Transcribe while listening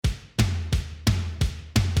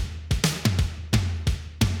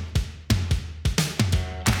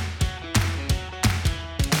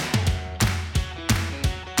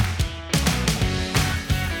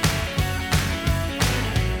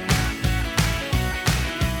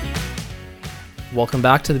Welcome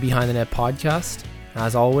back to the Behind the Net podcast.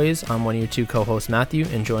 As always, I'm one of your two co-hosts, Matthew,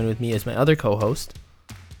 and joined with me is my other co-host,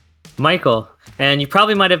 Michael. And you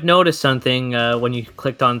probably might have noticed something when you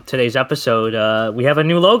clicked on today's episode. We have a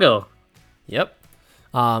new logo. Yep.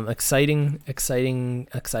 Exciting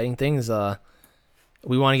things.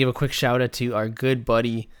 We want to give a quick shout out to our good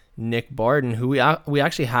buddy Nick Barden, who we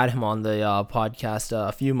actually had him on the podcast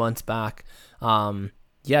a few months back.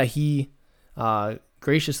 He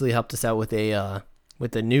graciously helped us out with a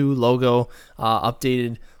new logo,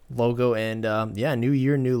 updated logo, and new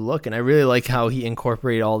year, new look. And I really like how he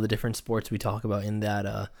incorporated all the different sports we talk about in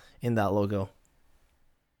that logo.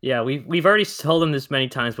 Yeah, we've already told him this many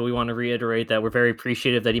times, but we want to reiterate that we're very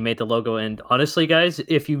appreciative that he made the logo. And honestly, guys,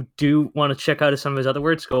 if you do want to check out some of his other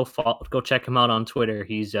works, go check him out on Twitter.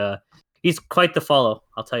 He's quite the follow.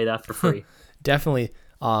 I'll tell you that for free. Definitely.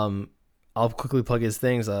 I'll quickly plug his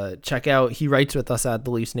things. He writes with us at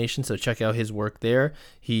the Leafs Nation, so check out his work there.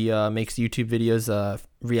 He makes YouTube videos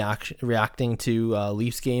reacting to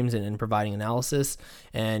Leafs games and providing analysis.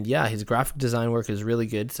 And yeah, his graphic design work is really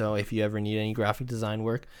good. So if you ever need any graphic design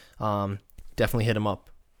work, definitely hit him up.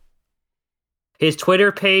 His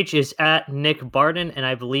Twitter page is at Nick Barden, and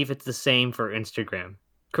I believe it's the same for Instagram.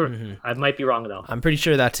 Correct. Mm-hmm. I might be wrong though. I'm pretty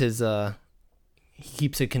sure that's his. He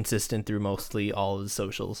keeps it consistent through mostly all of his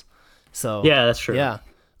socials. So yeah, that's true. Yeah.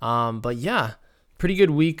 But yeah, pretty good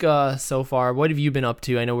week so far. What have you been up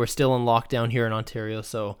to? I know we're still in lockdown here in Ontario.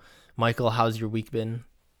 So Michael, how's your week been?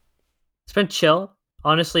 It's been chill.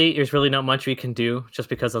 Honestly, there's really not much we can do just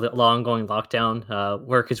because of the ongoing lockdown.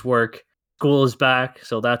 Work is work. School is back.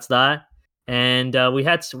 So that's that. And we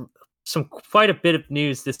had some quite a bit of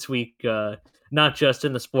news this week, not just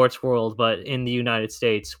in the sports world, but in the United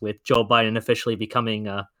States, with Joe Biden officially becoming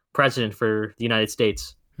president for the United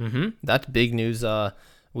States. Mm-hmm. That's big news.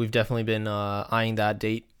 We've definitely been eyeing that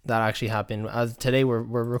date. That actually happened. As today, we're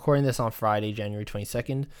recording this on Friday, January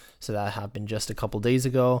 22nd. So that happened just a couple days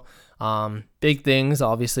ago. Big things.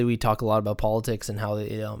 Obviously, we talk a lot about politics and how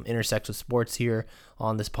it intersects with sports here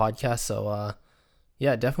on this podcast. So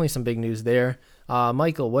definitely some big news there.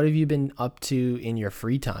 Michael, what have you been up to in your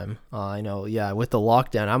free time? I know, with the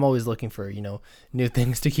lockdown, I'm always looking for, new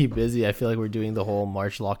things to keep busy. I feel like we're doing the whole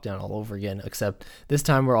March lockdown all over again, except this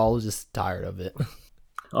time we're all just tired of it.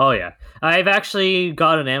 Oh, yeah. I've actually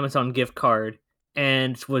got an Amazon gift card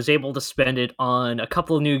and was able to spend it on a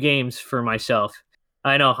couple of new games for myself.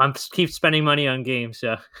 I know, keep spending money on games.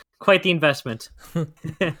 Quite the investment.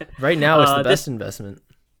 Right now, it's the best investment.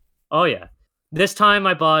 Oh, yeah. This time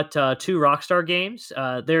I bought two Rockstar games.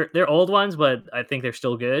 They're old ones, but I think they're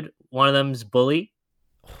still good. One of them's Bully,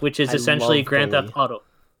 which is essentially Grand Theft Auto.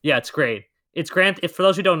 Yeah, it's great. It's for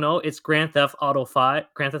those who don't know, it's Grand Theft Auto 5,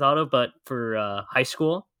 Grand Theft Auto, but for high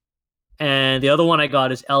school. And the other one I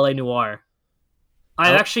got is LA Noire.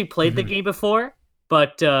 I actually played the game before,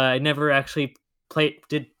 but I never actually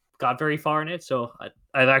got very far in it. So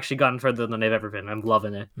I've actually gotten further than I've ever been. I'm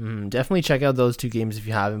loving it. Definitely check out those two games if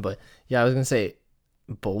you haven't. But yeah, I was going to say,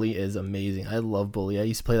 Bully is amazing. I love Bully. I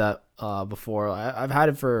used to play that before. I've had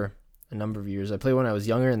it for a number of years. I played when I was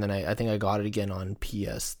younger, and then I think I got it again on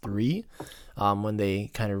PS3 when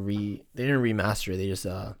they kind of they didn't remaster it. They just,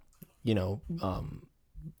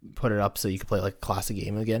 put it up so you could play like a classic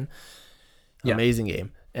game again. Yeah. Amazing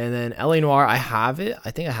game. And then LA Noire, I have it.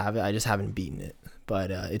 I think I have it. I just haven't beaten it.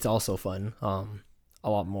 But it's also fun. A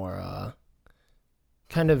lot more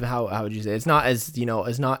kind of how would you say, it's not as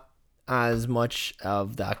it's not as much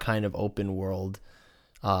of that kind of open world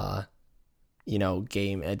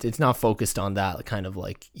game. It's not focused on that kind of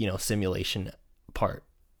like simulation part,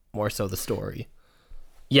 more so the story.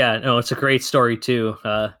 Yeah, no, it's a great story too.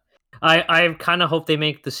 I kind of hope they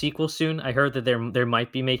make the sequel soon. I heard that there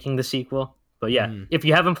might be making the sequel. But yeah, if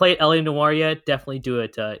you haven't played LA Noire yet, definitely do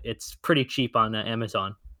it. It's pretty cheap on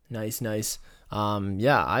Amazon. Nice.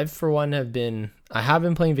 I for one have been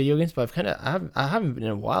playing video games, but I haven't been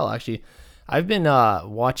in a while actually. I've been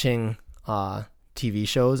watching TV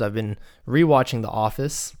shows. I've been rewatching The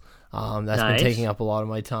Office. That's been taking up a lot of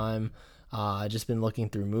my time. Just been looking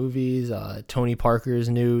through movies. Tony Parker's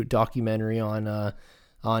new documentary on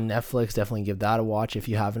Netflix. Definitely give that a watch if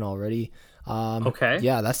you haven't already. Okay.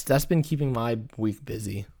 Yeah, that's been keeping my week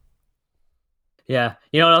busy. Yeah.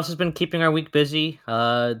 You know what else has been keeping our week busy?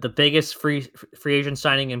 The biggest free agent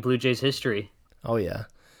signing in Blue Jays history. Oh, yeah.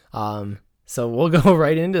 So we'll go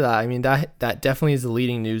right into that. I mean, that definitely is the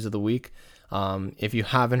leading news of the week. If you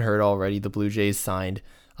haven't heard already, the Blue Jays signed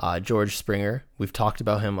George Springer. We've talked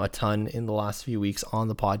about him a ton in the last few weeks on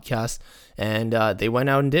the podcast, and they went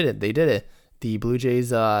out and did it. They did it. The Blue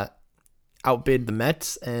Jays outbid the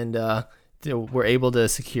Mets and were able to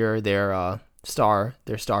secure their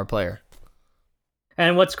their star player.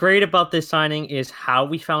 And what's great about this signing is how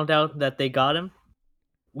we found out that they got him.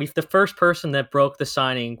 The first person that broke the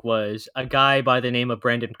signing was a guy by the name of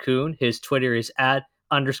Brendan Kuhn. His Twitter is @_BKUH_,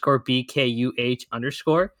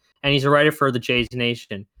 and he's a writer for the Jays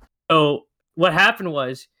Nation. So what happened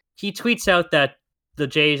was he tweets out that the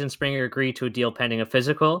Jays and Springer agreed to a deal pending a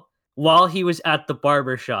physical while he was at the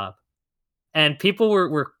barber shop. And people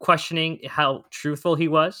were questioning how truthful he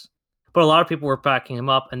was. But a lot of people were backing him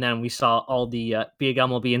up, and then we saw all the big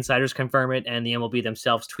MLB insiders confirm it, and the MLB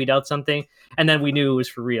themselves tweet out something, and then we knew it was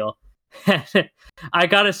for real. I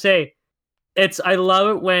gotta say, I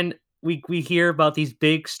love it when we hear about these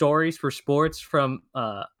big stories for sports from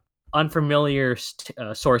unfamiliar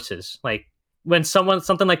sources. Like when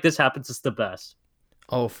something like this happens, it's the best.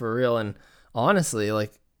 Oh, for real. And honestly,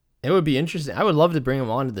 like, it would be interesting. I would love to bring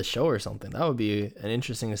him on to the show or something. That would be an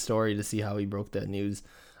interesting story to see how he broke that news.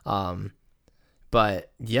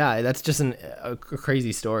 But yeah, that's just a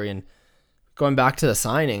crazy story. And going back to the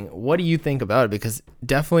signing, what do you think about it? Because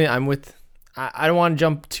definitely I don't want to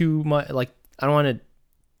jump too much. Like, I don't want to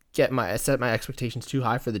set my expectations too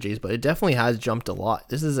high for the Jays, but it definitely has jumped a lot.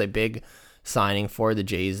 This is a big signing for the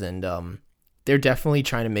Jays, and they're definitely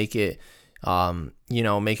trying to make it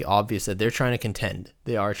make it obvious that they're trying to contend.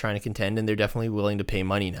 They are trying to contend, and they're definitely willing to pay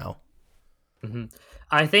money now. Mm-hmm.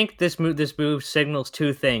 I think this move signals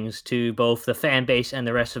two things to both the fan base and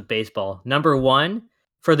the rest of baseball. Number one,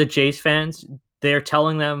 for the Jays fans, they're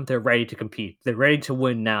telling them they're ready to compete. They're ready to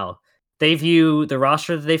win now. They view the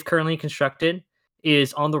roster that they've currently constructed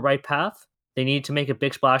is on the right path. They need to make a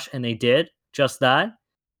big splash, and they did just that.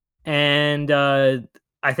 And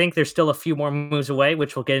I think there's still a few more moves away,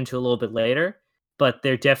 which we'll get into a little bit later. But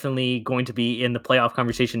they're definitely going to be in the playoff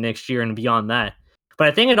conversation next year and beyond that. But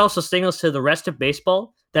I think it also signals to the rest of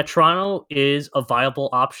baseball that Toronto is a viable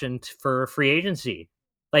option for free agency.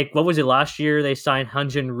 Like, what was it last year? They signed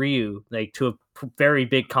Hyun-Jin Ryu to a very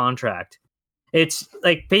big contract. It's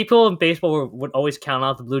like people in baseball would always count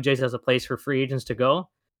out the Blue Jays as a place for free agents to go.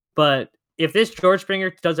 But if this George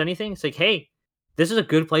Springer does anything, it's like, hey, this is a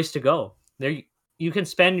good place to go. There, you can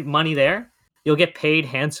spend money there. You'll get paid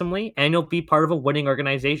handsomely, and you'll be part of a winning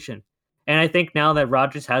organization. And I think now that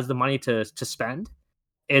Rogers has the money to spend,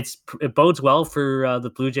 it bodes well for the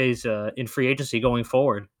Blue Jays in free agency going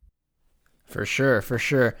forward. For sure.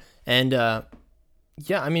 And I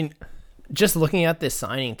mean, just looking at this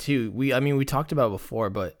signing too, we talked about it before,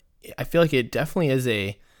 but I feel like it definitely is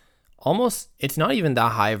it's not even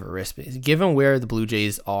that high of a risk, given where the Blue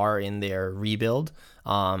Jays are in their rebuild.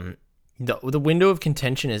 The window of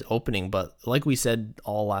contention is opening, but like we said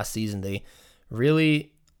all last season, they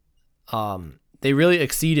really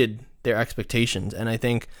exceeded their expectations, and I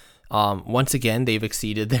think once again they've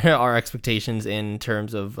exceeded our expectations in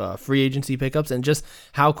terms of free agency pickups and just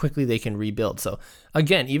how quickly they can rebuild. So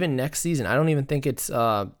again, even next season, I don't even think it's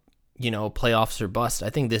playoffs or bust. I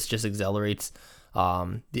think this just accelerates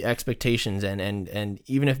the expectations, and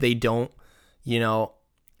even if they don't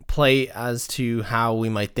play as to how we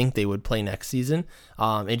might think they would play next season,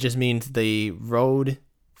 it just means the road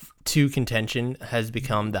to contention has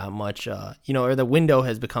become that much, or the window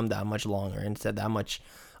has become that much longer, instead that much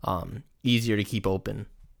easier to keep open.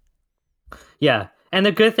 Yeah, and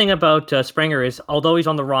the good thing about Springer is, although he's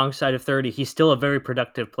on the wrong side of 30, he's still a very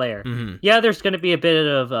productive player. Mm-hmm. Yeah, there's going to be a bit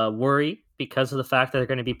of worry because of the fact that they're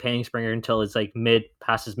going to be paying Springer until it's like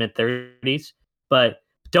past his mid-30s, but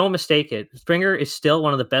don't mistake it. Springer is still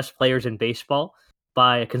one of the best players in baseball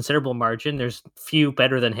by a considerable margin. There's few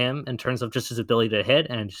better than him in terms of just his ability to hit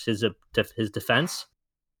and just his defense.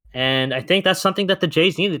 And I think that's something that the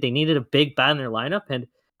Jays needed. They needed a big bat in their lineup, and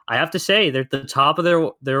I have to say, they're the top of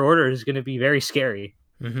their order is going to be very scary.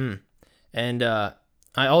 Mm-hmm. And I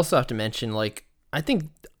also have to mention, I think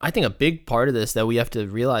a big part of this that we have to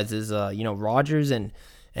realize is, Rogers and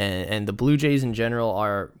the Blue Jays in general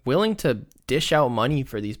are willing to dish out money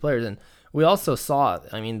for these players. And we also saw,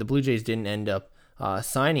 the Blue Jays didn't end up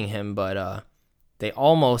signing him, but they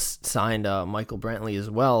almost signed Michael Brantley as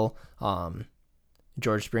well,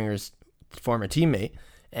 George Springer's former teammate.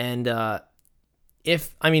 And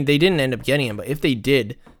they didn't end up getting him, but if they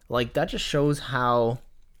did, that just shows how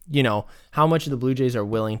much the Blue Jays are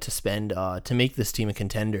willing to spend to make this team a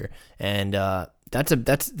contender. And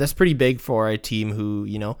that's pretty big for a team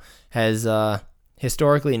who has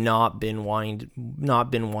historically not been one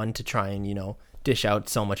to try and dish out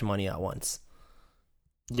so much money at once.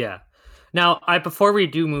 Yeah. Now, before we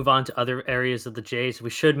do move on to other areas of the Jays, we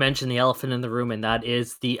should mention the elephant in the room, and that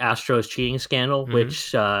is the Astros cheating scandal, mm-hmm.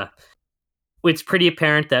 which it's pretty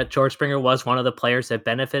apparent that George Springer was one of the players that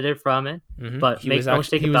benefited from it. Mm-hmm. But make no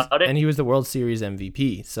mistake about it. And he was the World Series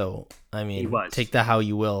MVP. So, I mean, was. Take that how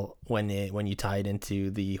you will when you tie it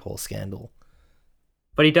into the whole scandal.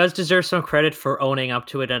 But he does deserve some credit for owning up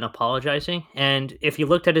to it and apologizing. And if you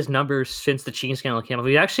looked at his numbers since the cheating scandal came up,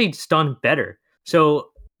 he's actually done better. So,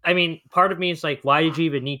 I mean, part of me is like, why did you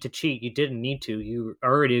even need to cheat? You didn't need to. You were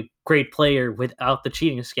already a great player without the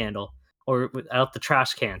cheating scandal or without the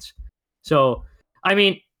trash cans. So, I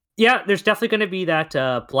mean, yeah, there's definitely going to be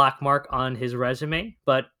that black mark on his resume.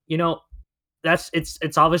 But, you know,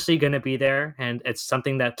 it's obviously going to be there, and it's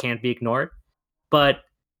something that can't be ignored. But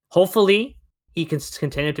hopefully he can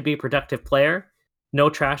continue to be a productive player. No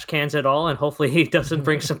trash cans at all, and hopefully he doesn't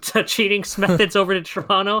bring some cheating methods over to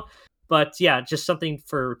Toronto. But yeah, just something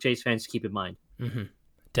for Jays fans to keep in mind. Mm-hmm.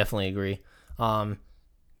 Definitely agree.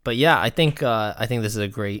 But yeah, I think this is a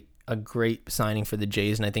great signing for the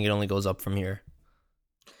Jays, and I think it only goes up from here.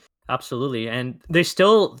 Absolutely, and they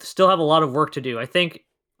still have a lot of work to do. I think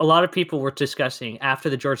a lot of people were discussing after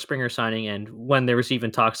the George Springer signing, and when there was even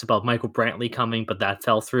talks about Michael Brantley coming, but that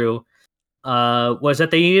fell through. Was that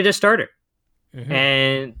they needed a starter. Mm-hmm.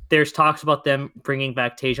 And there's talks about them bringing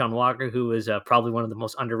back Taijuan Walker, who is probably one of the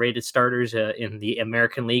most underrated starters in the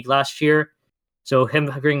American League last year. So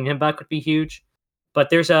bringing him back would be huge. But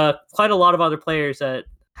there's quite a lot of other players that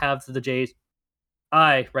have the Jays'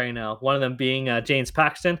 eye right now. One of them being James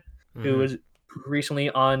Paxton, mm-hmm. who was recently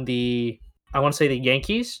on the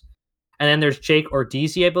Yankees. And then there's Jake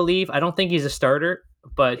Odorizzi, I believe. I don't think he's a starter,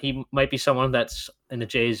 but he might be someone that's in the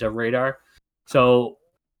Jays' radar. So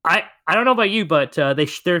I don't know about you, but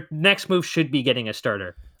their next move should be getting a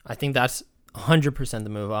starter. I think that's 100% the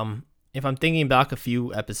move. If I'm thinking back a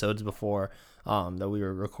few episodes before that we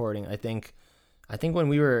were recording, I think when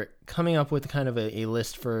we were coming up with kind of a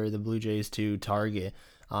list for the Blue Jays to target,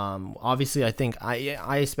 obviously I think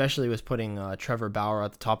I especially was putting Trevor Bauer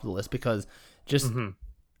at the top of the list because just mm-hmm.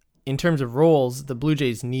 in terms of roles, the Blue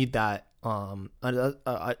Jays need that.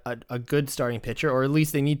 A good starting pitcher, or at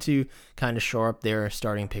least they need to kind of shore up their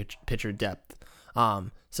starting pitcher depth.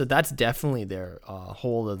 So that's definitely their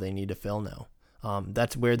hole that they need to fill now.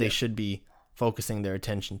 That's where they should be focusing their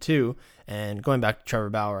attention to. And going back to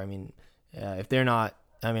Trevor Bauer, I mean, if they're not,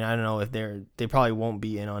 I mean, I don't know if they probably won't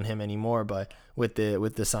be in on him anymore. But with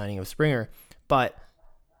the signing of Springer, but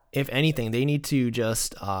if anything, they need to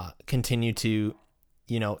just continue to,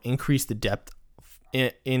 increase the depth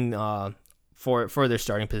in for their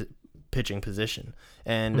starting pitching position,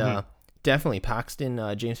 and mm-hmm. Definitely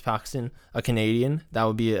Paxton, James Paxton, a Canadian, that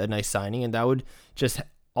would be a nice signing, and that would just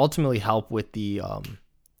ultimately help with the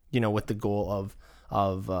with the goal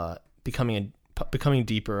of becoming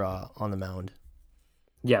deeper on the mound.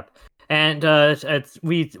 Yep. And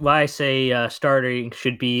why I say starting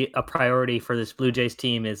should be a priority for this Blue Jays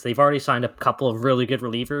team is they've already signed a couple of really good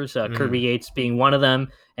relievers, mm-hmm. Kirby Yates being one of them,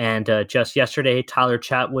 and just yesterday, Tyler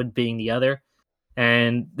Chatwood being the other.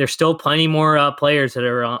 And there's still plenty more players that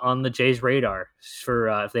are on the Jays' radar for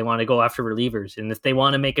if they want to go after relievers. And if they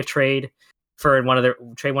want to make a trade for one of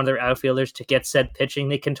their outfielders to get said pitching,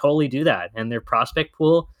 they can totally do that. And their prospect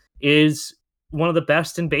pool is one of the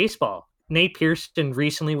best in baseball. Nate Pearson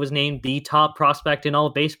recently was named the top prospect in all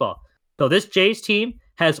of baseball. So this Jays team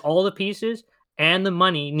has all the pieces and the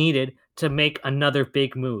money needed to make another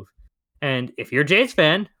big move. And if you're a Jays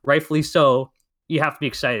fan, rightfully so, you have to be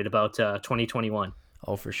excited about 2021.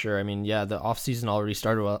 Oh, for sure. I mean, yeah, the offseason already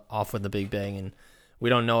started off with a big bang, and we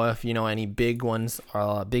don't know if, any big ones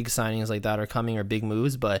or big signings like that are coming or big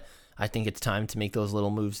moves, but I think it's time to make those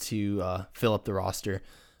little moves to fill up the roster.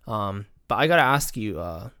 But I got to ask you,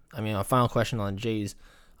 a final question on Jays.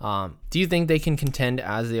 Do you think they can contend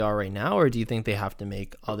as they are right now, or do you think they have to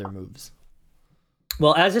make other moves?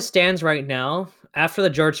 Well, as it stands right now, after the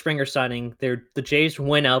George Springer signing, the Jays'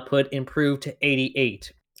 win output improved to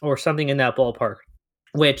 88 or something in that ballpark,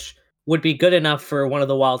 which would be good enough for one of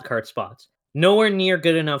the wild card spots. Nowhere near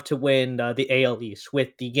good enough to win the AL East, with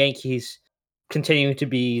the Yankees continuing to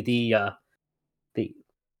be the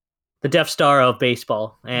Death Star of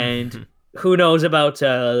baseball. And who knows about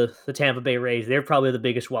the Tampa Bay Rays? They're probably the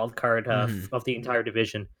biggest wild card of the entire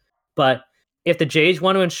division. But if the Jays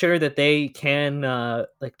want to ensure that they can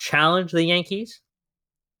challenge the Yankees,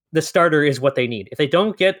 the starter is what they need. If they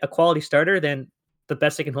don't get a quality starter, then the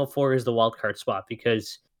best they can hope for is the wild card spot,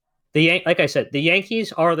 because like I said, the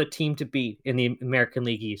Yankees are the team to beat in the American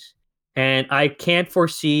League East, and I can't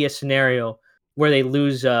foresee a scenario where they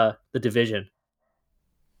lose the division.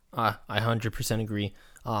 I 100% agree.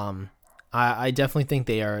 I definitely think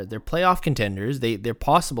they're playoff contenders. They're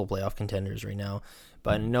possible playoff contenders right now.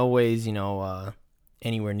 But in no ways,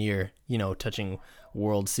 anywhere near, touching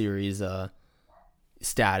World Series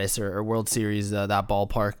status or World Series that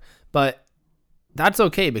ballpark. But that's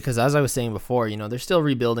okay, because as I was saying before, they're still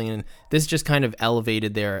rebuilding, and this just kind of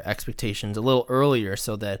elevated their expectations a little earlier,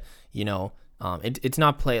 so that it's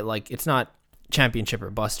not championship or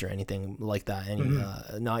bust or anything like that.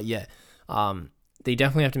 Not yet. They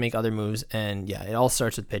definitely have to make other moves, and yeah, it all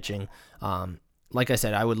starts with pitching. Like I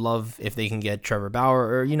said, I would love if they can get Trevor Bauer,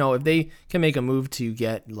 or if they can make a move to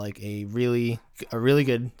get like a really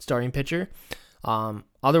good starting pitcher.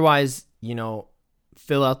 Otherwise,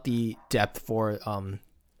 fill out the depth for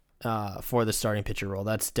the starting pitcher role.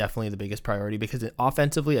 That's definitely the biggest priority, because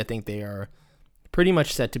offensively, I think they are pretty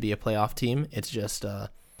much set to be a playoff team. It's just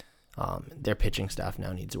their pitching staff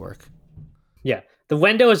now needs work. Yeah, the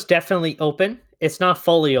window is definitely open. It's not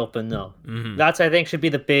fully open though. Mm-hmm. That's, I think, should be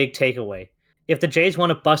the big takeaway. If the Jays want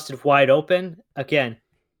to bust it wide open, again,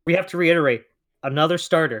 we have to reiterate, another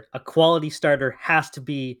starter, a quality starter, has to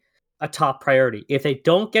be a top priority. If they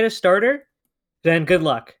don't get a starter, then good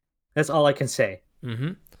luck. That's all I can say.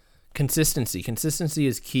 Mm-hmm. Consistency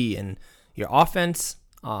is key, and your offense,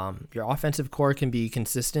 your offensive core can be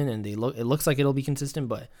consistent, and it looks like it'll be consistent,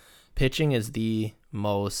 but pitching is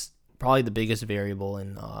probably the biggest variable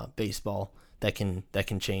in baseball that can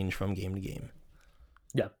change from game to game.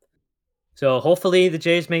 Yeah. So hopefully the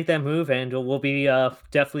Jays make that move, and we'll be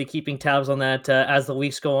definitely keeping tabs on that as the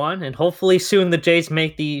weeks go on. And hopefully soon the Jays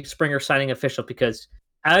make the Springer signing official, because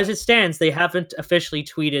as it stands, they haven't officially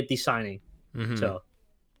tweeted the signing. Mm-hmm.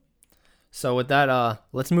 So with that,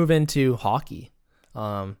 let's move into hockey.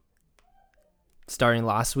 Starting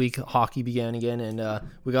last week, hockey began again, and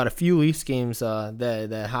we got a few Leafs games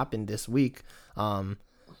that happened this week.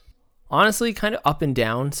 Honestly, kind of up and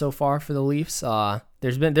down so far for the Leafs.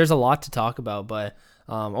 There's a lot to talk about, but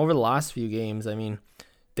over the last few games, I mean,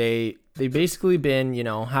 they've basically been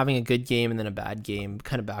having a good game and then a bad game,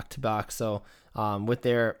 kind of back to back. So with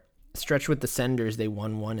their stretch with the Senders, they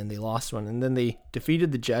won one and they lost one, and then they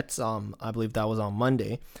defeated the Jets. I believe that was on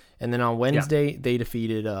Monday, and then on Wednesday they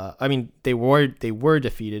defeated. They were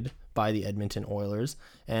defeated by the Edmonton Oilers,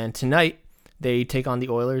 and tonight they take on the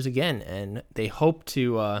Oilers again, and they hope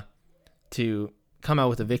to come out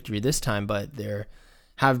with a victory this time. But there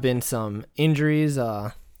have been some injuries,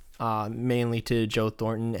 mainly to Joe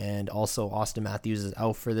Thornton, and also Austin Matthews is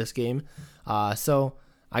out for this game. So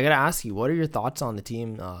I gotta ask you, what are your thoughts on the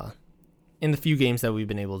team in the few games that we've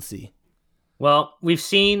been able to see? Well, we've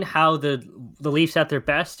seen how the Leafs at their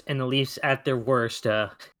best and the Leafs at their worst,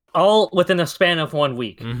 all within a span of 1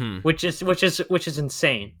 week, mm-hmm. which is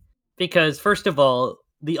insane. Because first of all,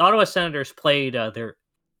 the Ottawa Senators played their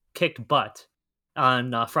kicked butt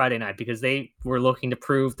on Friday night, because they were looking to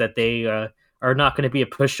prove that they are not going to be a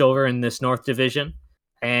pushover in this North Division.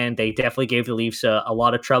 And they definitely gave the Leafs a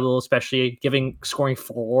lot of trouble, especially scoring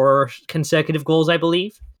 4 consecutive goals, I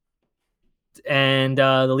believe. And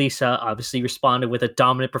the Leafs obviously responded with a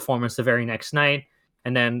dominant performance the very next night,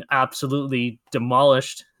 and then absolutely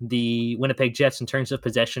demolished the Winnipeg Jets in terms of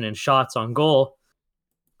possession and shots on goal.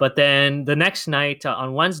 But then the next night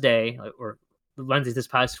on Wednesday this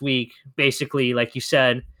past week, basically, like you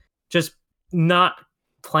said, just not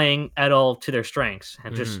playing at all to their strengths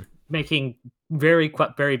and just making very,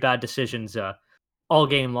 very bad decisions all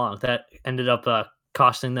game long that ended up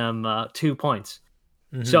costing them 2 points.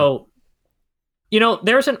 Mm-hmm. So,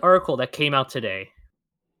 there's an article that came out today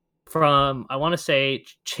from, I want to say,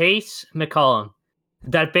 Chase McCollum,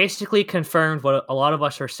 that basically confirmed what a lot of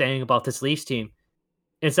us are saying about this Leafs team,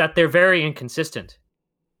 is that they're very inconsistent.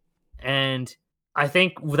 And I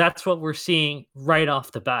think that's what we're seeing right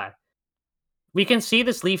off the bat. We can see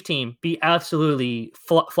this Leaf team be absolutely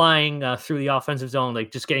flying through the offensive zone,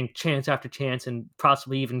 like just getting chance after chance and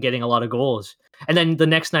possibly even getting a lot of goals. And then the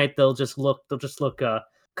next night they'll just look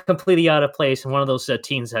completely out of place, and one of those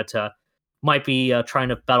teams that might be trying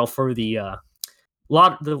to battle for the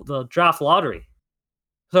draft lottery.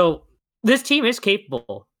 So this team is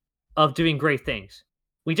capable of doing great things.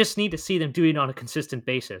 We just need to see them do it on a consistent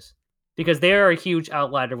basis, because they are a huge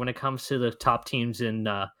outlier when it comes to the top teams in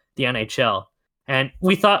the NHL. And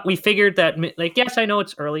we figured that, like, yes, I know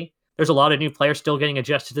it's early. There's a lot of new players still getting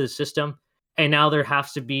adjusted to the system, and now there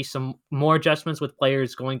has to be some more adjustments with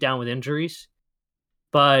players going down with injuries.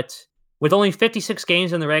 But with only 56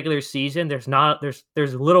 games in the regular season, there's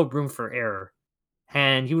little room for error.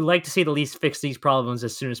 And you would like to see the Leafs fix these problems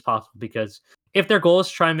as soon as possible, because if their goal is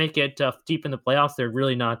to try and make it deep in the playoffs, they're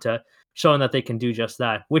really not showing that they can do just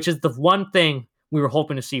that, which is the one thing we were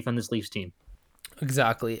hoping to see from this Leafs team.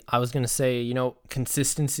 Exactly. I was going to say,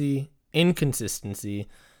 inconsistency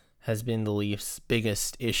has been the Leafs'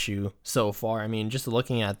 biggest issue so far. I mean, just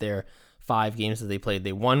looking at their 5 games that they played,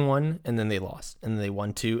 they won 1 and then they lost, and then they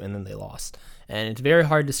won 2 and then they lost. And it's very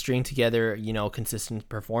hard to string together, consistent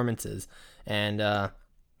performances. And I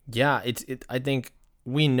think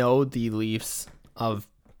we know the Leafs of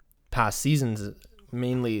past seasons,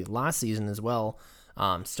 mainly last season as well,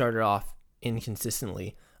 started off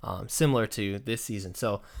inconsistently, similar to this season.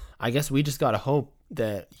 So I guess we just got to hope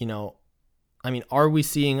that, are we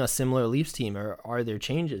seeing a similar Leafs team, or are there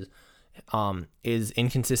changes? Is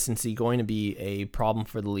inconsistency going to be a problem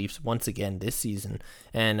for the Leafs once again this season?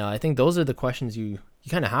 And I think those are the questions you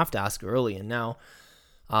kind of have to ask early. And now,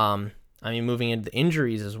 moving into the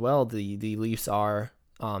injuries as well, the Leafs are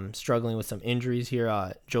struggling with some injuries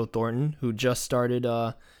here. Joe Thornton, who just started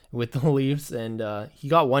with the Leafs, and he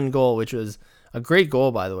got 1 goal, which was a great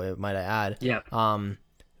goal, by the way, might I add. Yeah.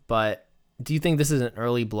 But do you think this is an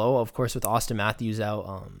early blow? Of course, with Austin Matthews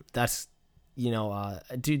out, that's,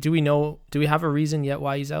 do we have a reason yet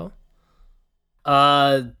why he's out?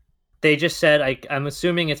 They just said, I'm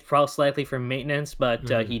assuming it's most likely for maintenance, but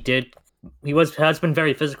has been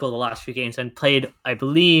very physical the last few games and played, I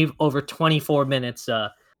believe, over 24 minutes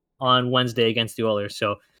on Wednesday against the Oilers.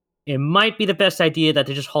 So it might be the best idea that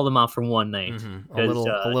they just hold him out for one night. Mm-hmm. A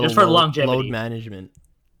little just for longevity. Load management.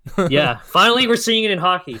 Yeah, finally we're seeing it in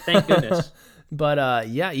hockey. Thank goodness. But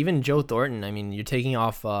even Joe Thornton, you're taking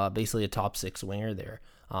off basically a top 6 winger there.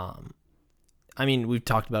 We've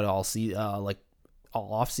talked about it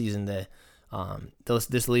all off season that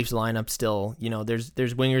this Leafs lineup still, there's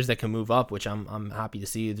wingers that can move up, which I'm happy to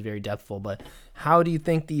see. It's very depthful. But how do you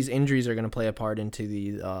think these injuries are going to play a part into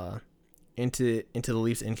the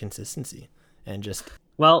Leafs' inconsistency and just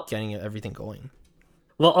getting everything going?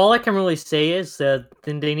 Well, all I can really say is that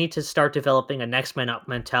then they need to start developing a next man up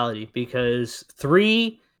mentality, because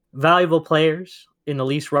 3 valuable players in the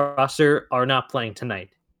Leafs roster are not playing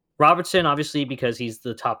tonight. Robertson, obviously, because he's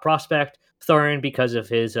the top prospect. Thornton, because of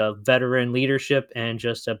his veteran leadership and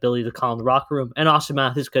just ability to calm the locker room. And Austin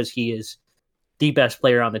Matthews, because he is the best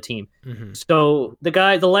player on the team. Mm-hmm. So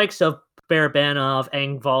the likes of Barabanov,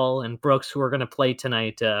 Engvall, and Brooks, who are going to play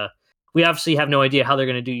tonight, we obviously have no idea how they're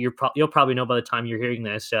going to do. You'll probably know by the time you're hearing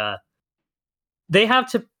this. They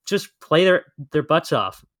have to just play their butts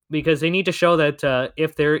off, because they need to show that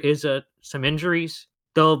if there is some injuries,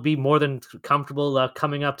 they'll be more than comfortable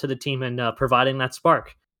coming up to the team and providing that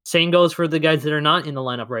spark. Same goes for the guys that are not in the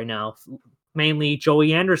lineup right now, mainly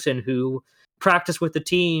Joey Anderson, who practiced with the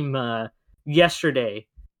team yesterday.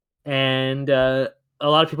 And a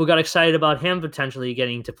lot of people got excited about him potentially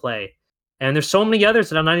getting to play. And there's so many others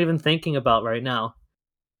that I'm not even thinking about right now.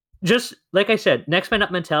 Just like I said, next man up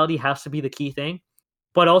mentality has to be the key thing.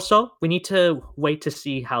 But also, we need to wait to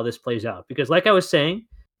see how this plays out. Because like I was saying,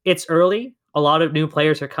 it's early. A lot of new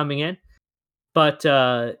players are coming in. But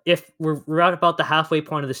if we're at about the halfway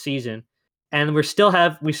point of the season, and we're still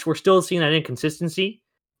seeing that inconsistency,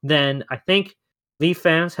 then I think Leaf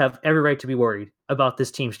fans have every right to be worried about this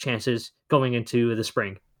team's chances going into the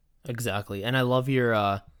spring. Exactly. And I love your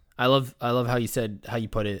I love how you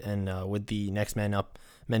put it, and with the next man up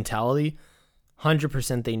mentality,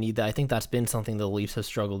 100% they need that. I think that's been something the Leafs have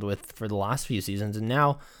struggled with for the last few seasons, and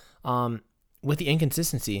now with the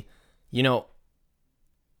inconsistency,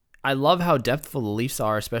 I love how depthful the Leafs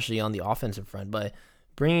are, especially on the offensive front, but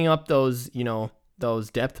bringing up those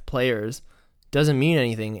depth players doesn't mean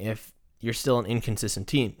anything if you're still an inconsistent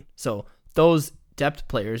team. So those depth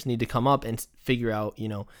players need to come up and figure out,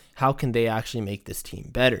 how can they actually make this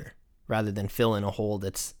team better rather than fill in a hole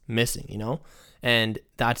that's missing, And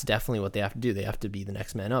that's definitely what they have to do. They have to be the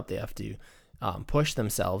next man up. They have to push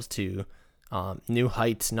themselves to new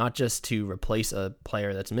heights, not just to replace a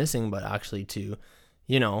player that's missing, but actually to,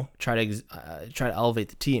 try to elevate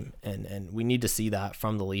the team. And we need to see that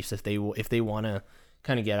from the Leafs if they want to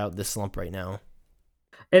kind of get out this slump right now.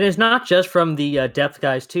 And it's not just from the depth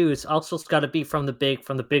guys too. It's also got to be from the big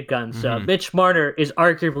guns. Mm-hmm. Mitch Marner is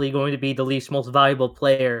arguably going to be the Leafs' most valuable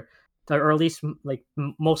player, or at least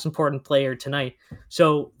most important player tonight.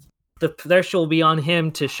 So the pressure will be on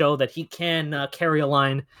him to show that he can carry a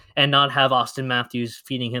line and not have Austin Matthews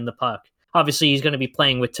feeding him the puck. Obviously, he's going to be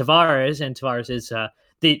playing with Tavares, and Tavares is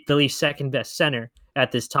the Leafs' second best center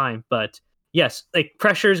at this time. But yes,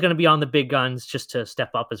 pressure is going to be on the big guns just to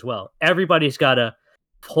step up as well. Everybody's got to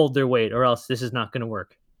hold their weight, or else this is not going to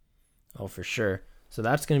work. Oh, for sure. So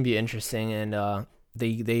that's going to be interesting, and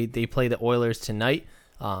they play the Oilers tonight.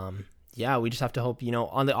 We just have to hope,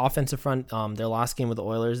 on the offensive front, their last game with the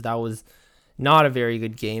Oilers, that was not a very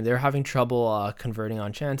good game. They're having trouble converting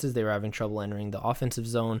on chances. They were having trouble entering the offensive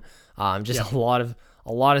zone. A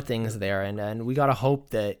lot of things there, and we gotta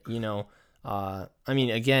hope that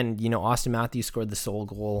again, Austin Matthews scored the sole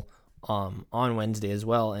goal on Wednesday as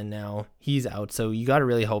well, and now he's out. So you gotta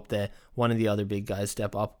really hope that one of the other big guys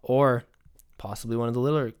step up, or possibly one of the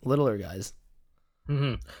littler guys.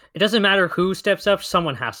 Mm-hmm. It doesn't matter who steps up;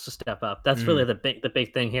 someone has to step up. That's really the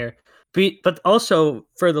big thing here. But also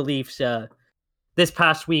for the Leafs, this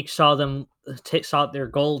past week saw their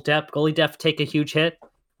goalie depth take a huge hit,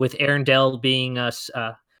 with Aaron Dell being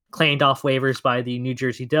claimed off waivers by the New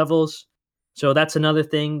Jersey Devils. So that's another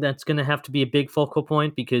thing that's going to have to be a big focal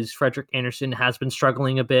point, because Frederik Andersen has been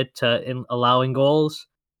struggling a bit in allowing goals.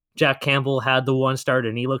 Jack Campbell had the one start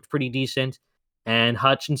and he looked pretty decent. And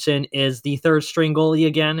Hutchinson is the third string goalie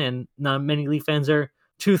again, and not many Leaf fans are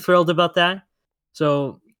too thrilled about that.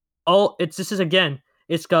 So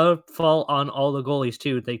it's got to fall on all the goalies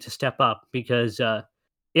too, to step up, because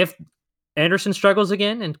if Andersen struggles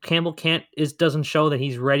again and Campbell doesn't show that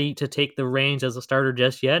he's ready to take the reins as a starter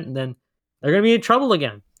just yet, and then they're going to be in trouble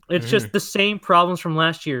again. It's just the same problems from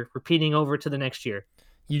last year repeating over to the next year.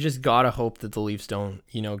 You just got to hope that the Leafs don't,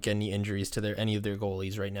 get any injuries to any of their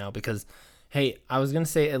goalies right now, because hey, I was going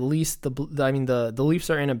to say at least the Leafs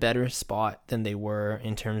are in a better spot than they were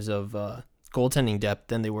in terms of goaltending depth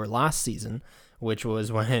than they were last season, which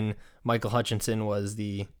was when Michael Hutchinson was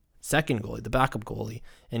the second goalie, the backup goalie,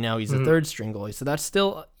 and now he's the third string goalie. So that's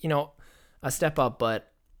still, a step up,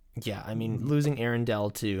 but yeah, losing Aaron Dell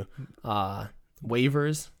to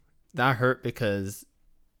waivers, that hurt, because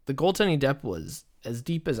the goaltending depth was as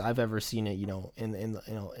deep as I've ever seen it, in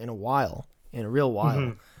a real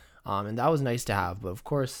while. And that was nice to have. But of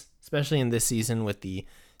course, especially in this season with the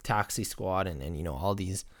taxi squad and all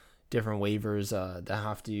these different waivers that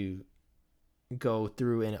have to go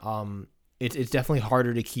through, and it's definitely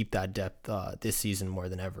harder to keep that depth this season more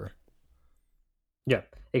than ever. Yeah,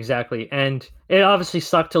 exactly. And it obviously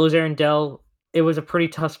sucked to lose Aaron Dell. It was a pretty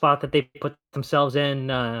tough spot that they put themselves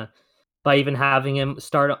in by even having him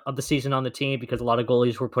start of the season on the team, because a lot of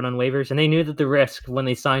goalies were put on waivers, and they knew that the risk when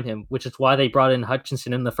they signed him, which is why they brought in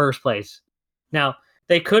Hutchinson in the first place. Now,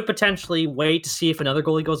 they could potentially wait to see if another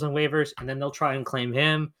goalie goes on waivers, and then they'll try and claim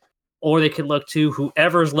him, or they could look to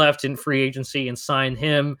whoever's left in free agency and sign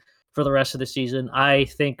him for the rest of the season. I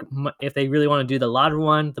think if they really want to do the latter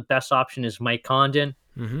one, the best option is Mike Condon.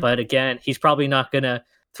 But again, he's probably not going to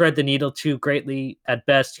thread the needle too greatly. At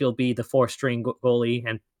best, he'll be the fourth string goalie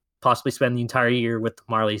and possibly spend the entire year with the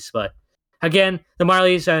Marlies. But again, the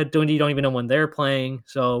Marlies don't even know when they're playing.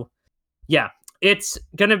 So yeah, it's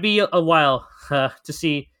going to be a while to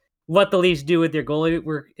see what the Leafs do with their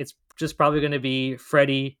goalie. It's just probably going to be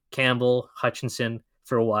Freddie, Campbell, Hutchinson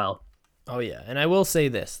for a while. Oh yeah, and I will say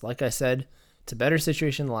this, like I said, it's a better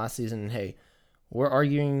situation than last season. Hey, we're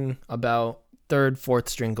arguing about third, fourth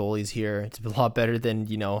string goalies here. It's a lot better than,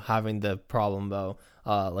 having the problem about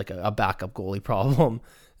like a backup goalie problem.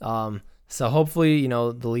 So hopefully,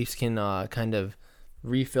 the Leafs can kind of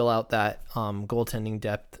refill out that goaltending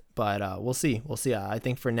depth, but we'll see. I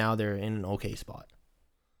think for now they're in an okay spot.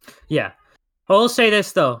 Yeah. I'll say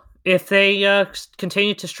this though. If they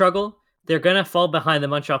continue to struggle, they're going to fall behind the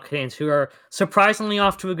Montreal Canadiens, who are surprisingly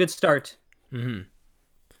off to a good start.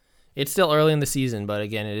 It's still early in the season, but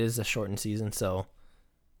again, it is a shortened season, so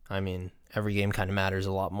every game kind of matters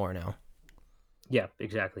a lot more now. Yeah,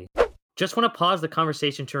 exactly. Just want to pause the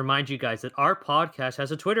conversation to remind you guys that our podcast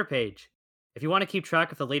has a Twitter page. If you want to keep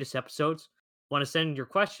track of the latest episodes, want to send your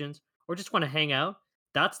questions, or just want to hang out,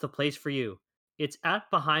 that's the place for you. It's at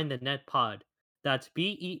Behind the Net Pod. That's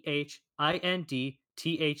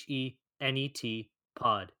BEHINDTHENET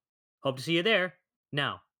Pod. Hope to see you there.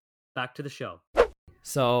 Now, back to the show.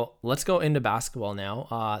 So let's go into basketball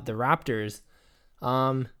now. The Raptors,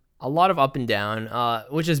 a lot of up and down,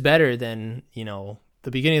 which is better than, the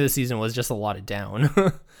beginning of the season was just a lot of down.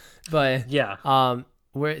 But yeah,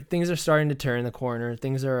 where things are starting to turn the corner,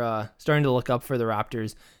 things are starting to look up for the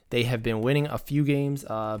Raptors. They have been winning a few games,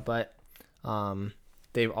 but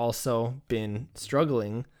they've also been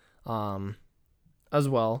struggling as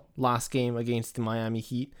well. Last game against the Miami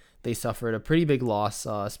Heat, they suffered a pretty big loss,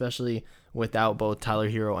 especially without both Tyler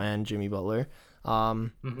Hero and Jimmy Butler.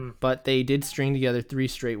 But they did string together 3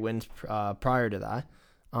 straight wins prior to that.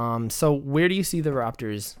 So where do you see the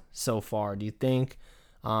Raptors so far? Do you think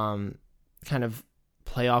kind of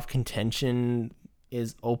playoff contention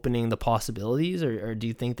is opening the possibilities, or do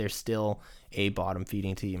you think they're still a bottom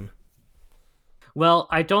feeding team? Well,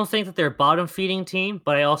 I don't think that they're a bottom feeding team,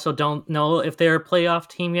 but I also don't know if they're a playoff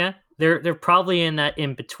team yet. They're probably in that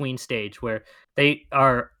in between stage where They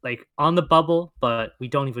are like on the bubble, but we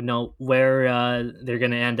don't even know where they're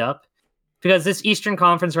going to end up because this Eastern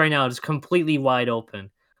Conference right now is completely wide open.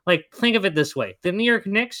 Like, think of it this way: the New York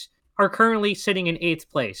Knicks are currently sitting in 8th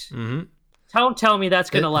place. Mm-hmm. Don't tell me that's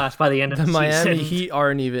going to last by the end of the Miami season. Heat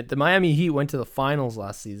aren't even. The Miami Heat went to the finals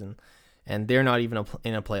last season, and they're not even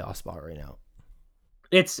in a playoff spot right now.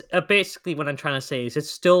 It's basically what I'm trying to say is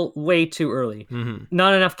it's still way too early. Mm-hmm.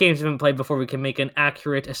 Not enough games have been played before we can make an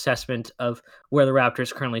accurate assessment of where the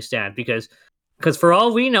Raptors currently stand. Because for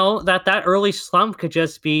all we know, that early slump could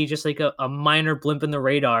just be just like a minor blimp in the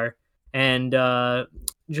radar, and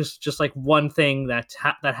just like one thing that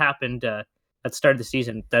happened that started the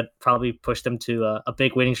season that probably pushed them to a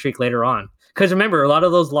big winning streak later on. Because remember, a lot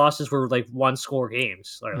of those losses were like one score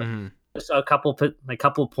games. Mm-hmm. Just a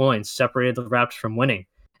couple points separated the Raptors from winning.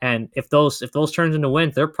 And if those turns into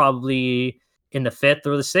wins, they're probably in the 5th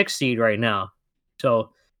or the 6th seed right now.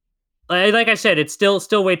 So, like I said, it's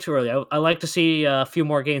still way too early. I like to see a few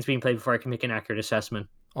more games being played before I can make an accurate assessment.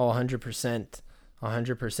 Oh, 100%.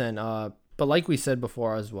 100%. But like we said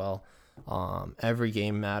before as well, every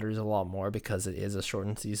game matters a lot more because it is a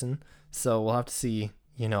shortened season. So we'll have to see,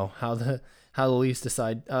 how the Leafs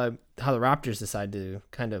decide, how the Raptors decide to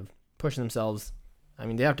kind of push themselves. I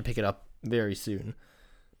mean, they have to pick it up very soon.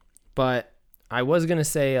 But I was going to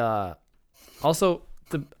say, also,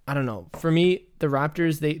 I don't know. For me, the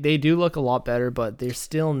Raptors, they do look a lot better, but they're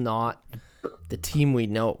still not the team we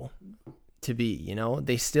know to be,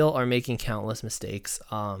 They still are making countless mistakes.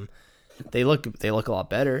 They look a lot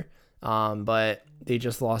better, but they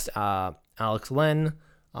just lost Alex Len,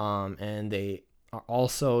 and they are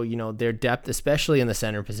also, their depth, especially in the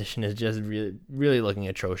center position, is just really, really looking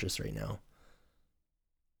atrocious right now.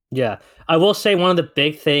 Yeah, I will say one of the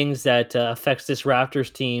big things that affects this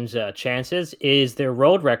Raptors team's chances is their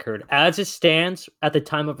road record. As it stands at the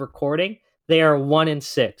time of recording, they are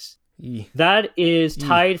 1-6. That is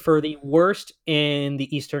tied for the worst in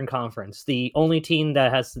the Eastern Conference. The only team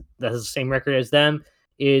that has the same record as them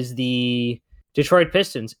is the Detroit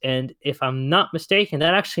Pistons, and if I'm not mistaken,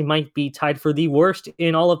 that actually might be tied for the worst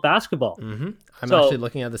in all of basketball. Mm-hmm. I'm actually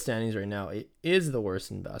looking at the standings right now. It is the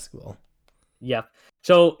worst in basketball. Yep.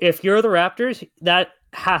 So if you're the Raptors, that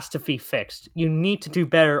has to be fixed. You need to do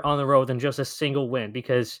better on the road than just a single win,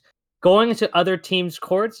 because going into other teams'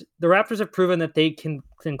 courts, the Raptors have proven that they can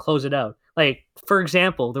close it out. Like, for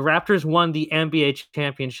example, the Raptors won the NBA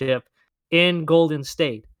championship in Golden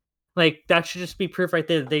State. Like, that should just be proof right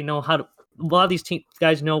there that they know how to. A lot of these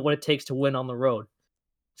guys know what it takes to win on the road.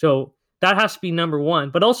 So that has to be number one.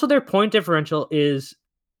 But also their point differential is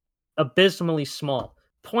abysmally small.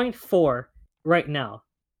 0.4 right now.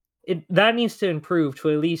 That needs to improve to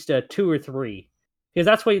at least a 2 or 3. Because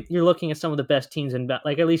that's why you're looking at some of the best teams, and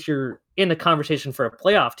like at least you're in the conversation for a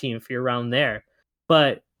playoff team if you're around there.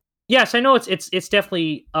 But yes, I know it's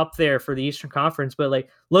definitely up there for the Eastern Conference. But like,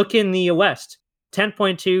 look in the West: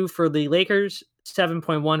 10.2 for the Lakers,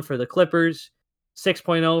 7.1 for the Clippers,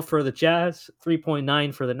 6.0 for the Jazz,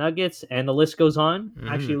 3.9 for the Nuggets, and the list goes on. Mm-hmm.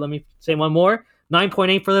 Actually, let me say one more: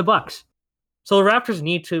 9.8 for the Bucks. So the Raptors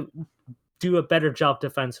need to do a better job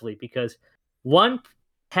defensively, because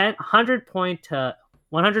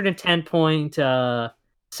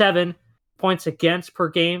 110.7 points against per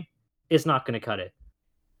game is not going to cut it.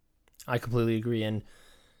 I completely agree. And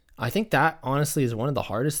I think that honestly is one of the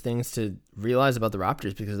hardest things to realize about the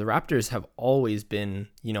Raptors, because the Raptors have always been,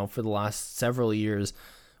 for the last several years,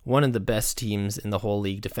 one of the best teams in the whole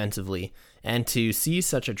league defensively. And to see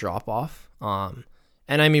such a drop off, and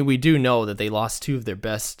I mean, we do know that they lost two of their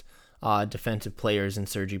best defensive players in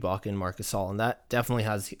Serge Ibaka and Marc Gasol, and that definitely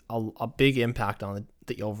has a big impact on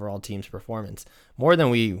the overall team's performance, more than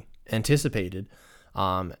we anticipated.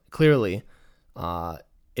 Clearly,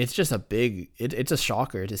 it's just it's a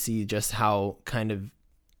shocker to see just how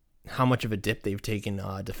much of a dip they've taken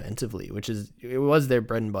defensively, it was their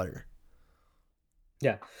bread and butter.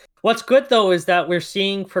 Yeah. What's good though is that we're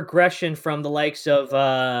seeing progression from the likes of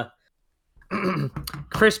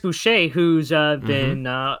Chris Boucher, who's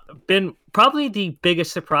been probably the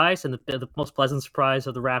biggest surprise and the most pleasant surprise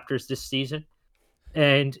of the Raptors this season.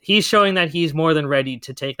 And he's showing that he's more than ready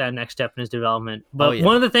to take that next step in his development. But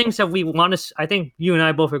one of the things that we want to, I think you and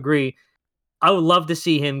I both agree, I would love to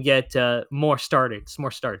see him get more starts.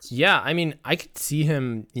 Yeah, I mean, I could see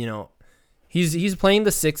him, he's playing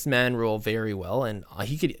the 6-man role very well, and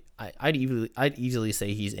he could. I'd easily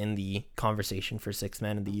say he's in the conversation for 6th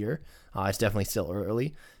man of the year. It's definitely still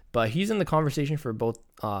early, but he's in the conversation for both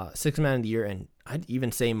 6th man of the year, and I'd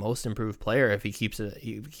even say most improved player if he keeps at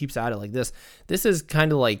it like this. This is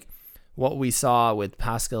kind of like what we saw with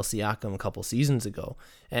Pascal Siakam a couple seasons ago.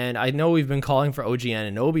 And I know we've been calling for OG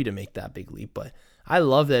Anunoby to make that big leap, but I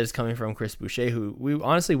love that it's coming from Chris Boucher, who we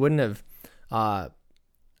honestly wouldn't have,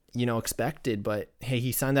 expected. But hey,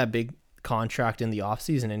 he signed that big contract in the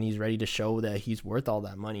offseason, and he's ready to show that he's worth all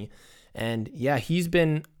that money. And yeah, he's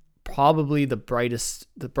been probably the brightest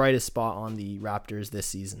spot on the Raptors this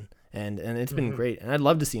season, and it's been great. And I'd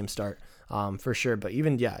love to see him start. For sure. But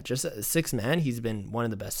even, just a six man, he's been one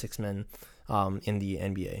of the best six men in the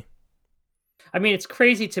NBA. I mean, it's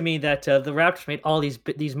crazy to me that the Raptors made all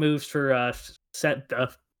these moves for set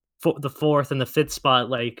the fourth and the fifth spot,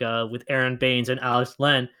 like with Aaron Baines and Alex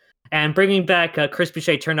Len. And bringing back Chris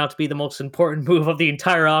Boucher turned out to be the most important move of the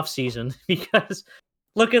entire offseason, because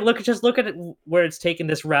look at it, where it's taken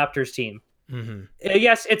this Raptors team. Mm-hmm.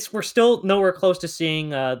 Yes, we're still nowhere close to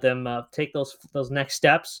seeing them take those next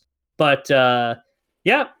steps. But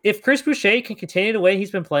if Chris Boucher can continue the way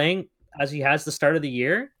he's been playing as he has the start of the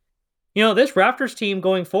year, this Raptors team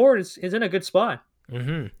going forward is in a good spot.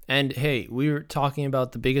 Mm-hmm. And hey, we were talking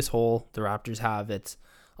about the biggest hole the Raptors have. It's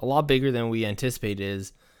a lot bigger than we anticipated,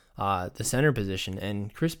 is the center position.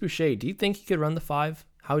 And Chris Boucher, do you think he could run the 5?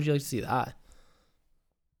 How would you like to see that?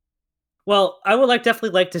 Well, I would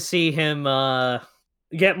definitely like to see him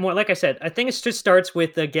get more. Like I said, I think it just starts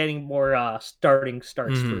with getting more starting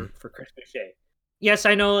starts for Chris Boucher. Yes,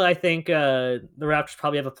 I know. I think the Raptors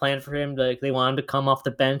probably have a plan for him. They want him to come off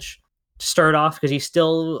the bench to start off, because he's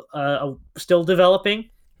still developing.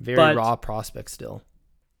 Very raw prospect still.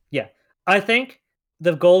 Yeah, I think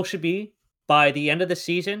the goal should be by the end of the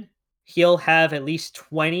season, he'll have at least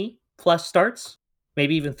 20 plus starts,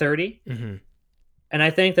 maybe even 30. Mm-hmm. And I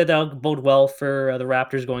think that'll bode well for the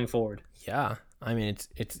Raptors going forward. Yeah, I mean,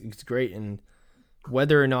 it's great. And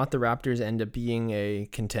whether or not the Raptors end up being a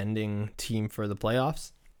contending team for the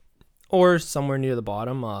playoffs or somewhere near the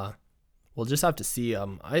bottom, we'll just have to see.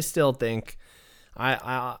 I still think,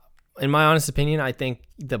 in my honest opinion, I think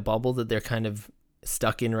the bubble that they're kind of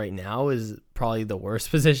stuck in right now is probably the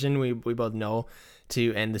worst position we both know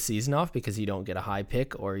to end the season off, because you don't get a high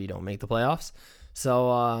pick or you don't make the playoffs.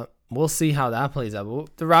 So we'll see how that plays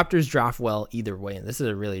out. The Raptors draft well either way, and this is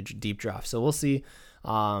a really deep draft. So we'll see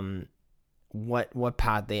what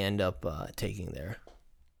path they end up taking there.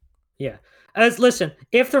 Yeah. Listen,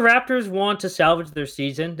 if the Raptors want to salvage their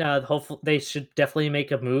season, hopefully they should definitely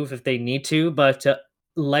make a move if they need to. But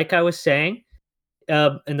like I was saying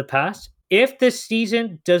in the past, if this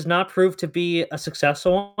season does not prove to be a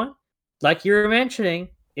successful one, like you were mentioning,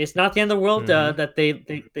 it's not the end of the world that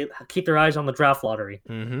they keep their eyes on the draft lottery.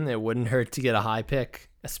 Mm-hmm. It wouldn't hurt to get a high pick,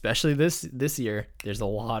 especially this year. There's a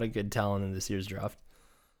lot of good talent in this year's draft.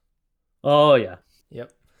 Oh, yeah.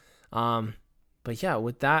 Yep. But yeah,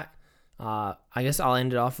 with that, I guess I'll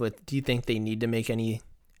end it off with, do you think they need to make any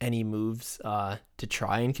moves to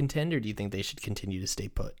try and contend, or do you think they should continue to stay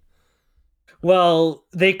put? Well,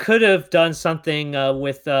 they could have done something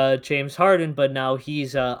with James Harden, but now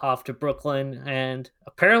he's off to Brooklyn and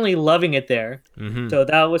apparently loving it there. Mm-hmm. So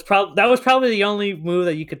that was probably the only move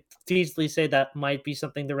that you could easily say that might be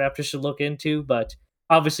something the Raptors should look into. But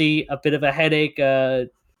obviously, a bit of a headache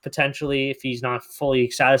potentially if he's not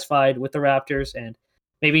fully satisfied with the Raptors, and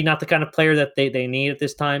maybe not the kind of player that they need at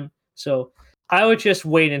this time. So I would just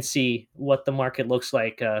wait and see what the market looks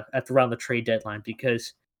like around the trade deadline,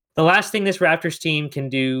 because the last thing this Raptors team can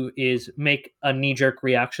do is make a knee-jerk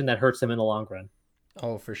reaction that hurts them in the long run.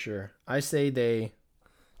 Oh, for sure. I say they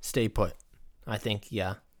stay put. I think,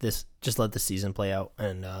 just let the season play out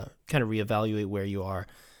and kind of reevaluate where you are.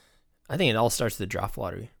 I think it all starts with the draft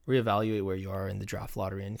lottery. Reevaluate where you are in the draft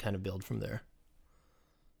lottery and kind of build from there.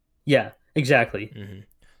 Yeah, exactly. Mm-hmm.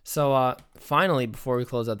 So finally, before we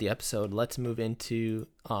close out the episode, let's move into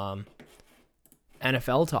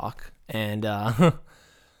NFL talk. And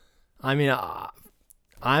I mean,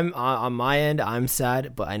 I'm on my end, I'm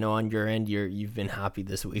sad, but I know on your end, you've been happy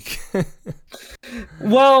this week.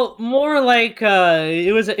 Well, more like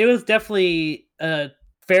it was definitely a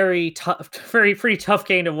very pretty tough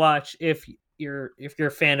game to watch if you're a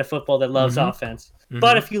fan of football that loves offense. Mm-hmm.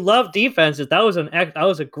 But if you love defenses, that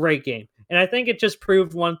was a great game, and I think it just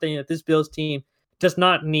proved one thing, that this Bills team does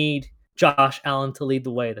not need Josh Allen to lead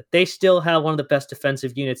the way. That they still have one of the best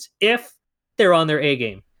defensive units if they're on their A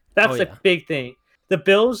game. That's the big thing. The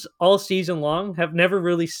Bills all season long have never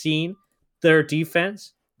really seen their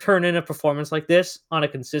defense turn in a performance like this on a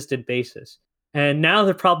consistent basis. And now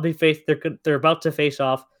they're about to face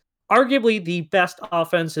off arguably the best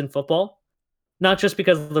offense in football, not just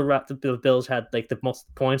because the Bills had like the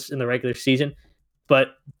most points in the regular season,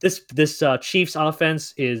 but this Chiefs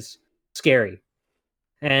offense is scary.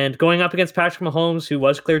 And going up against Patrick Mahomes, who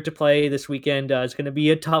was cleared to play this weekend, is going to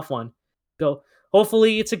be a tough one. So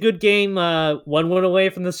hopefully it's a good game. 1 win away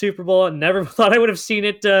from the Super Bowl. I never thought I would have seen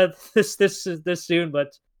it this soon,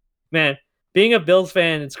 but man, being a Bills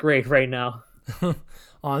fan, it's great right now.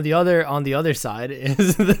 On the other side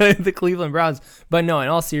is the Cleveland Browns. But no, in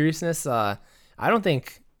all seriousness, I don't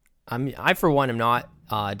think I for one am not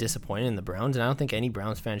disappointed in the Browns, and I don't think any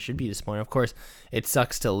Browns fan should be disappointed. Of course, it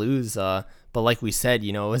sucks to lose, but like we said,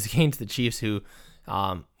 it was against the Chiefs, who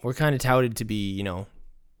were kind of touted to be,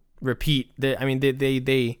 repeat.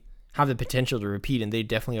 They have the potential to repeat, and they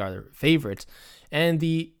definitely are the favorites. And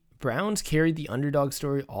the Browns carried the underdog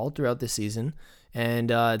story all throughout the season, and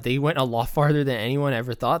they went a lot farther than anyone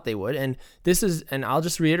ever thought they would. And I'll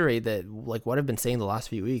just reiterate that, like what I've been saying the last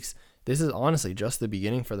few weeks, this is honestly just the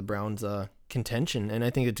beginning for the Browns' contention, and I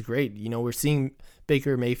think it's great. We're seeing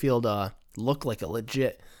Baker Mayfield look like a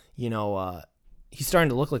legit, he's starting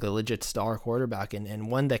to look like a legit star quarterback,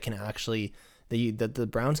 and one that can actually that the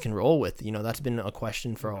Browns can roll with. That's been a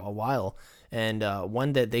question for a while, and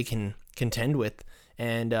one that they can contend with.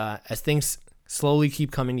 And as things slowly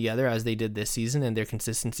keep coming together, as they did this season, and their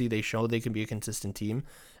consistency, they show they can be a consistent team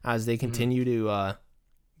as they continue to,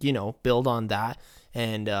 build on that.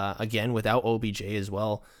 And again, without OBJ as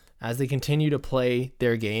well, as they continue to play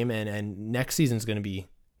their game, and next season's going to be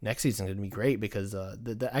great, because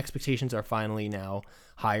the expectations are finally now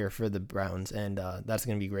higher for the Browns, and that's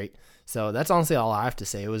going to be great. So that's honestly all I have to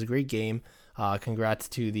say. It was a great game. Congrats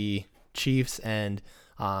to the Chiefs, and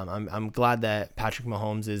I'm glad that Patrick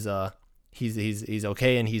Mahomes is he's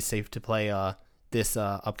okay, and he's safe to play this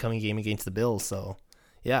upcoming game against the Bills. So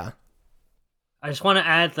yeah. I just want to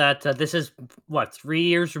add that this is 3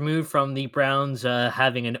 years removed from the Browns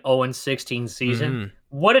having an 0-16 season. Mm-hmm.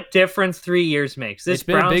 What a difference 3 years makes. This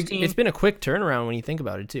Browns team, it's been a quick turnaround when you think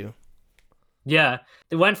about it too. Yeah,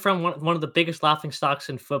 they went from one of the biggest laughingstocks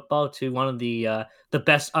in football to one of the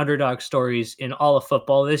best underdog stories in all of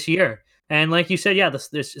football this year. And like you said, yeah,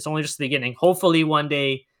 this is only just the beginning. Hopefully, one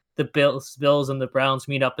day the Bills and the Browns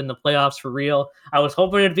meet up in the playoffs for real. I was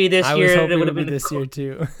hoping it'd be this year. I was hoping it would have been this year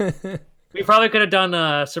too. We probably could have done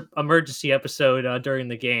a emergency episode during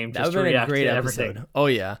the game. That would have been a great episode. Everything. Oh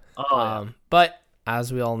yeah. Yeah. But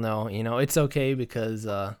as we all know, it's okay, because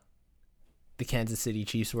the Kansas City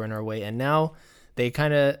Chiefs were in our way, and now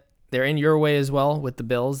they're in your way as well with the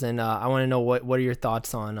Bills. And I want to know what are your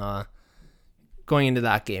thoughts on going into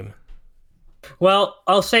that game? Well,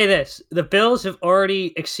 I'll say this. The Bills have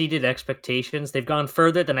already exceeded expectations. They've gone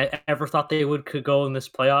further than I ever thought they could go in this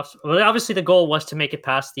playoffs. Well, obviously, the goal was to make it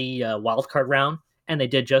past the wild card round, and they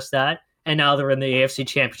did just that. And now they're in the AFC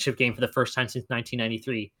Championship game for the first time since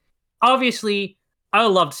 1993. Obviously, I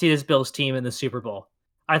would love to see this Bills team in the Super Bowl.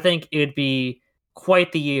 I think it would be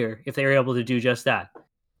quite the year if they were able to do just that.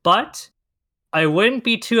 But I wouldn't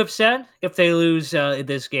be too upset if they lose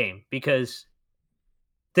this game, because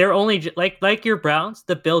they're only like your Browns.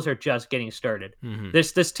 The Bills are just getting started. Mm-hmm.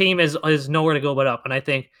 This team is nowhere to go but up, and I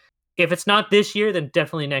think if it's not this year, then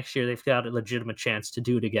definitely next year they've got a legitimate chance to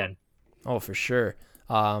do it again. Oh, for sure.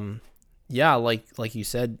 Yeah, like you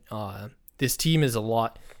said, this team is a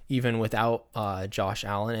lot even without Josh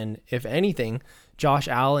Allen, and if anything, Josh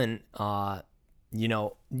Allen, you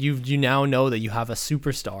now know that you have a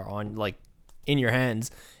superstar on in your hands.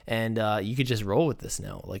 And you could just roll with this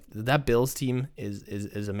now. That Bills team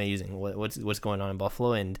is amazing. What's going on in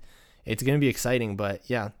Buffalo, and it's going to be exciting. But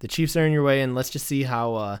yeah, the Chiefs are in your way, and let's just see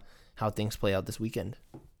how things play out this weekend.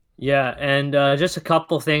 Yeah, and just a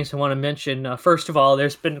couple of things I want to mention. First of all,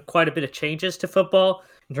 there's been quite a bit of changes to football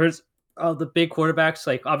in terms of the big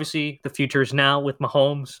quarterbacks. Obviously, the future is now with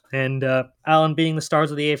Mahomes and Allen being the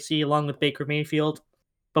stars of the AFC, along with Baker Mayfield.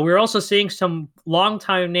 But we're also seeing some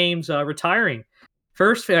longtime names retiring.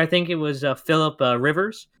 First, I think it was Phillip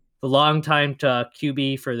Rivers, the longtime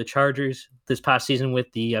QB for the Chargers this past season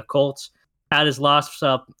with the Colts, had his last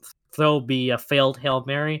throw be a failed Hail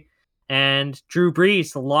Mary. And Drew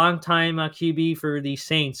Brees, the longtime QB for the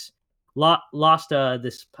Saints, lost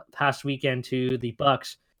this past weekend to the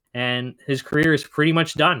Bucks, and his career is pretty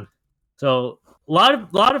much done. So a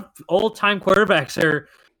lot of old-time quarterbacks are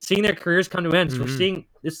seeing their careers come to an end. So we're seeing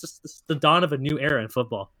this is the dawn of a new era in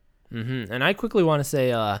football. Mm-hmm. And I quickly want to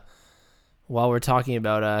say, while we're talking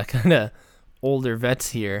about kind of older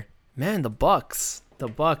vets here, man, the Bucks,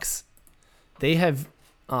 they have,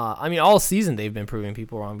 all season they've been proving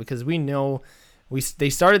people wrong, because we know they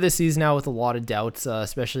started this season out with a lot of doubts,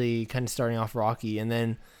 especially kind of starting off rocky, and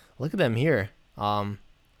then look at them here,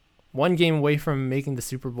 one game away from making the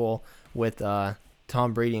Super Bowl with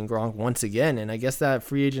Tom Brady and Gronk once again, and I guess that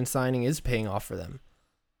free agent signing is paying off for them.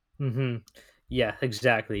 Mm-hmm. Yeah,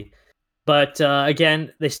 exactly. But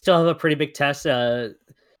again, they still have a pretty big test.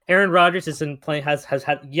 Aaron Rodgers has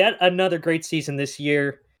had yet another great season this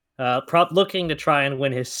year. Looking to try and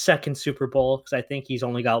win his second Super Bowl, because I think he's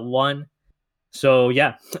only got one. So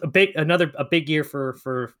yeah, a big year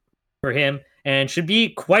for him, and should be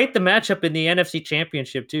quite the matchup in the NFC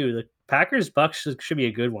Championship too. The Packers Bucks should be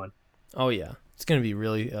a good one. Oh yeah, it's gonna be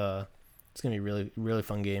really really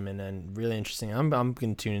fun game and really interesting. I'm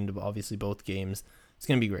gonna tune into obviously both games. It's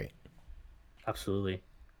gonna be great. Absolutely,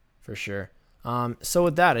 for sure. So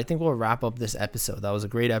with that, I think we'll wrap up this episode. That was a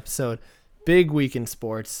great episode. Big week in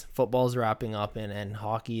sports. Football's wrapping up, and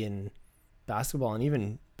hockey and basketball and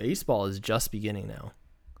even baseball is just beginning now.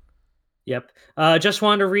 Yep. Just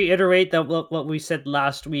wanted to reiterate that what we said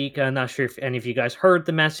last week. I'm not sure if any of you guys heard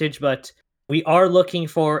the message, but we are looking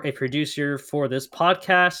for a producer for this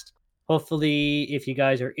podcast. Hopefully, if you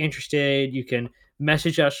guys are interested, you can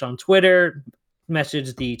message us on Twitter,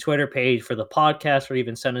 message the Twitter page for the podcast, or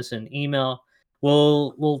even send us an email.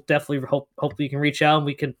 We'll definitely hopefully you can reach out and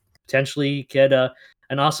we can potentially get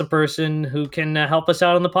an awesome person who can help us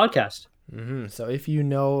out on the podcast. Mm-hmm. So if you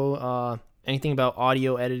know anything about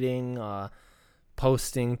audio editing,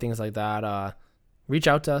 posting, things like that, reach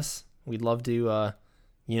out to us. We'd love to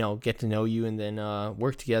get to know you and then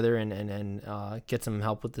work together and get some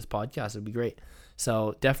help with this podcast. It'd be great.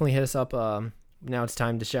 So definitely hit us up. Now it's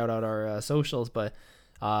time to shout out our socials, but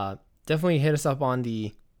definitely hit us up on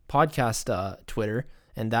the podcast Twitter,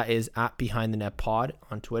 and that is at Behind the Net Pod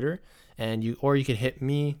on Twitter. And you could hit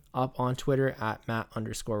me up on Twitter at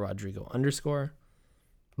Matt_Rodrigo_.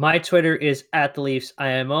 My Twitter is at the Leafs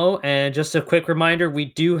IMO. And just a quick reminder, we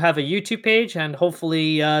do have a YouTube page, and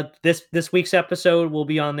hopefully this week's episode will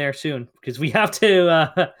be on there soon, because we have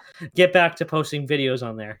to get back to posting videos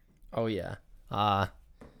on there. Oh yeah. I'll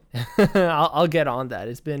get on that.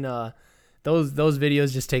 It's been those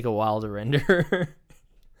videos just take a while to render.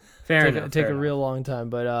 Take a real long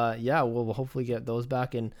time, but yeah, we'll hopefully get those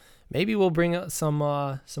back, and maybe we'll bring up some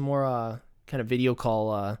more kind of video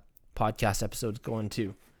call podcast episodes going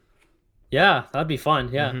too. Yeah, that'd be fun.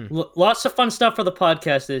 Yeah, lots of fun stuff for the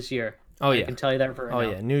podcast this year. Oh yeah, I can tell you that for right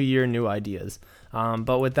now. Yeah, new year, new ideas.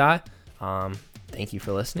 But with that, thank you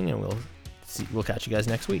for listening, and we'll catch you guys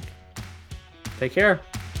next week. Take care.